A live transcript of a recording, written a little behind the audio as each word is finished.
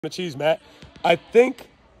the cheese, Matt. I think,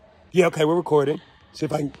 yeah, okay, we're recording. See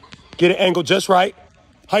if I can get an angle just right.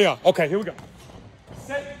 Hiya. Okay, here we go.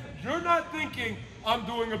 Set. You're not thinking I'm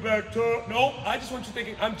doing a back toe. No, I just want you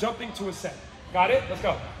thinking I'm jumping to a set. Got it? Let's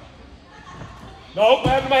go. No, what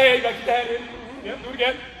happened to my head? You gotta keep the head in. Yep, do it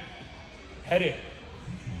again. Head in.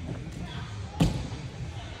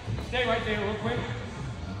 Stay right there real quick.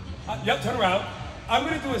 Yep, turn around. I'm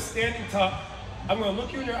gonna do a standing tuck. I'm gonna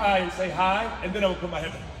look you in your eye and say hi, and then I'm gonna put my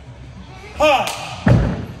head back. Hi.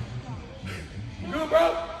 You good,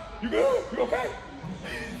 bro? You good? You okay?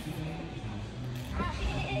 I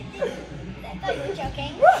thought you were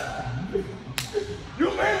joking. You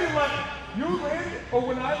landed like, or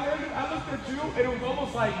when I landed, I looked at you, and it was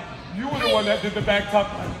almost like you were the one that did the back tuck.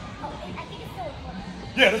 Oh, I think it's still recording.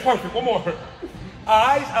 Yeah, that's perfect. One more.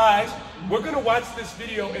 Eyes, eyes. We're gonna watch this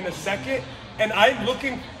video in a second, and I'm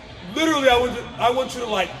looking. Literally, I want you to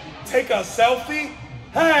like take a selfie.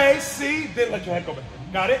 Hey, see, then let your head go back.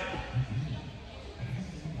 Got it?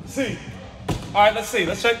 See. All right, let's see.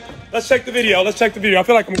 Let's check the video. Let's check the video. I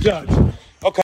feel like I'm a judge.